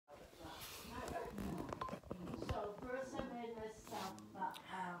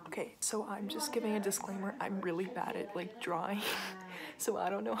Okay, so I'm just giving a disclaimer. I'm really bad at like drawing, so I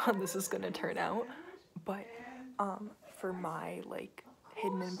don't know how this is gonna turn out. But for my like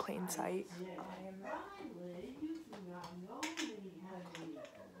hidden in plain sight,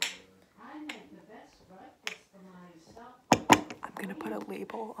 I'm gonna put a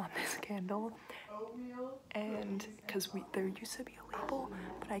label on this candle, and because there used to be a label,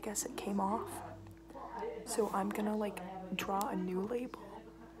 but I guess it came off. So I'm gonna like draw a new label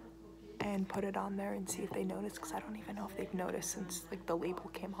and put it on there and see if they notice, because I don't even know if they've noticed since like the label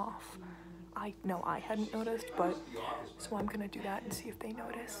came off. I know I hadn't noticed, but so I'm gonna do that and see if they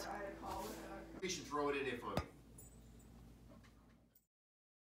notice. We should throw it in there for me.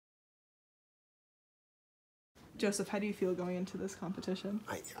 Joseph, how do you feel going into this competition?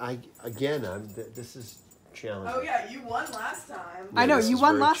 This is challenging. Oh yeah, you won last time. I know, you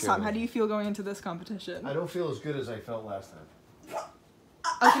won last time. How do you feel going into this competition? I don't feel as good as I felt last time.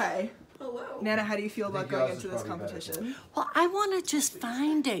 Okay. Hello. Nana, how do you feel about going into this competition? Well, I want to just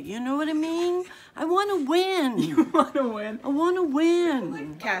find it. You know what I mean? I want to win. You want to win? I want to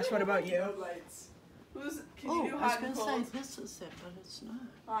win. Cash, what about you? Can you do hot and I was cold? going to say this is it, but it's not.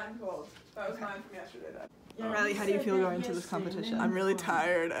 Hot and cold. That was mine from yesterday. Riley, how do you feel going into this competition? I'm really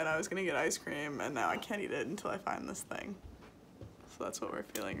tired and I was gonna get ice cream and now I can't eat it until I find this thing. So that's what we're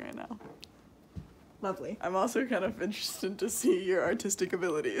feeling right now. Lovely. I'm also kind of interested to see your artistic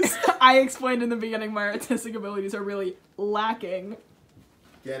abilities. I explained in the beginning my artistic abilities are really lacking.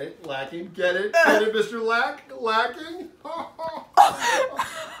 Get it? Lacking? Get it? Get it, Mr. Lacking?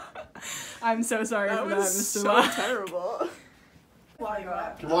 I'm so sorry That for that, was Mr. so Lack. terrible.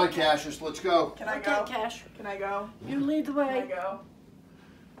 Come on, Cassius, let's go. Can I Okay, go? Cash. Can I go? You lead the Can I way. go?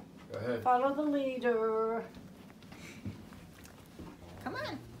 Go ahead. Follow the leader. Come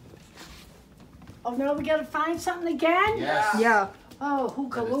on. Oh, now we got to find something again? Yes. Yeah. Oh, And it's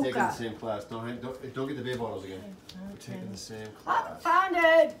taking the hookah-looka. same class. Don't get the beer bottles again. We're taking the same Oh, class. found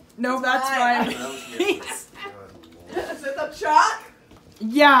it. No, that's Fine. fine. That was good. Is it the chalk?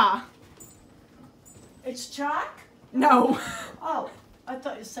 Yeah. It's chalk? No. Oh, I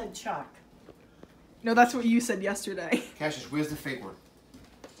thought you said chalk. No, that's what you said yesterday. Cassius, where's the fake one?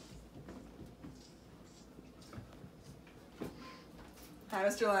 Hi,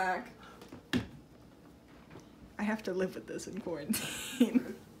 Mr. Lack. I have to live with this in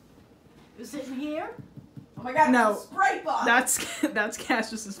quarantine. Is it in here? Oh my god, No. it's a Sprite box! That's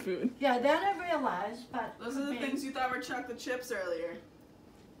Cassius's food. Yeah, that I realized, but... Those are the things you thought were chocolate chips earlier.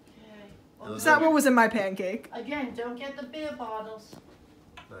 Okay. Is that what was in my pancake? Again, don't get the beer bottles.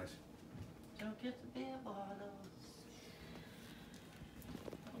 Nice. Don't get the beer bottles.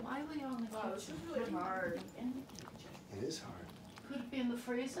 Why are we on the Wow, this kitchen? is really hard. In the kitchen. It is hard. Could it be in the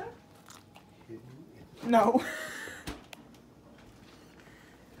freezer? No.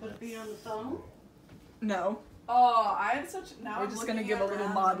 Could it be on the phone? No. Oh, I had such. Now We're I'm just gonna looking give a around, little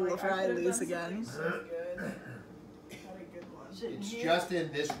I'm model like, of I could've done Riley's something again. So good. Had a good one. Is it in It's here? just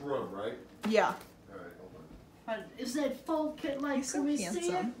in this room, right? Yeah. All right, hold on. But is it full kit? Like, He's so can we see it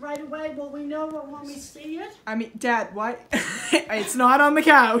handsome. right away? Will we know it when we see it? I mean, Dad, why? It's not on the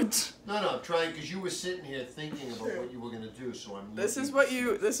couch. No, I'm trying because you were sitting here thinking about what you were gonna do, so I'm. This is looking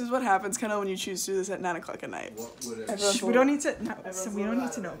what This is what happens, Kendall, when you choose to do this at 9 o'clock at night. What would have? Everyone's Shh, we don't need to. No, Everyone's so we don't little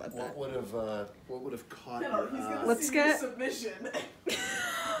need to know about that. What would have caught Kendall, your he's gonna eye? Let's see get- your submission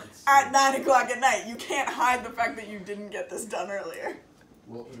at 9 o'clock at night. You can't hide the fact that you didn't get this done earlier.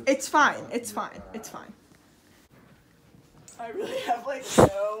 What would have It's fine. caught It's your fine. It's eye? fine. I really have like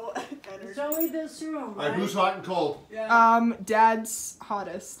no It's energy. only this room, All right? right, who's hot and cold? Yeah. Dad's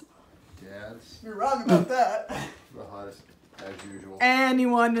hottest. Dad's You're wrong about that. the hottest, as usual.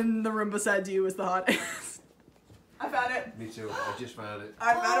 Anyone in the room besides you is the hottest. I found it. Me too. I just found it.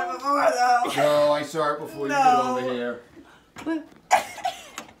 I found it before though. No, I saw it before you No. get over here. But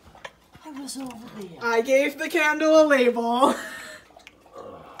I was over there. I gave the candle a label.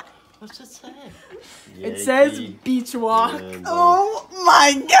 What's it say? It says beach walk. Candle. Oh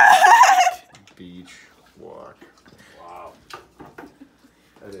my god! Beach walk. Wow.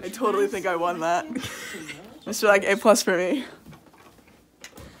 That I is totally think I won that. Mr. Like A+ for me.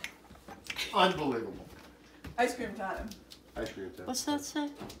 unbelievable. Ice cream time. Ice cream time. What's that say?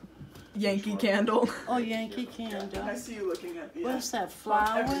 Yankee candle. Oh, Yankee Candle. I see you looking at me. What is that, Every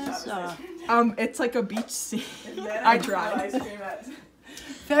time flowers? it's ice cream. It's like a beach scene. And then I have tried. Ice cream at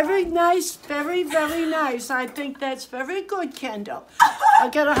Very nice, very, very nice. I think that's very good, Kendall. I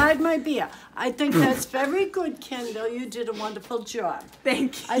gotta hide my beer. I think that's very good, Kendall. You did a wonderful job.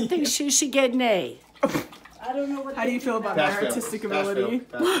 Thank you. I think she should get an A. I don't know what. How do you feel about my Pass fail. artistic Pass ability?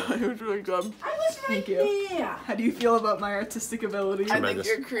 fail. Pass fail. It was really good. I was right Thank you. there. How do you feel about my artistic ability? I think Tremendous.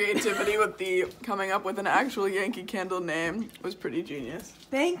 your creativity with the coming up with an actual Yankee Candle name was pretty genius.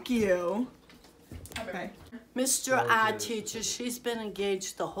 Thank you. Okay. Mr. Art teacher, she's been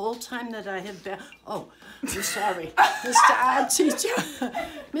engaged the whole time that I have been. Oh, I'm sorry. Mr. Art teacher.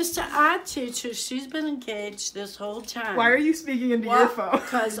 Mr. Art teacher, she's been engaged this whole time. Why are you speaking into your phone?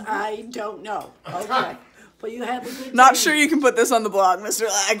 Because I don't know. Okay. Well, you have a good Not day. sure you can put this on the blog, Mr.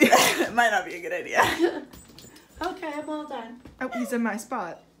 Lag. It might not be a good idea. Okay, I'm all done. Oh, he's in my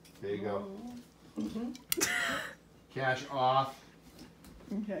spot. There you go. Cash off.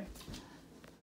 Okay.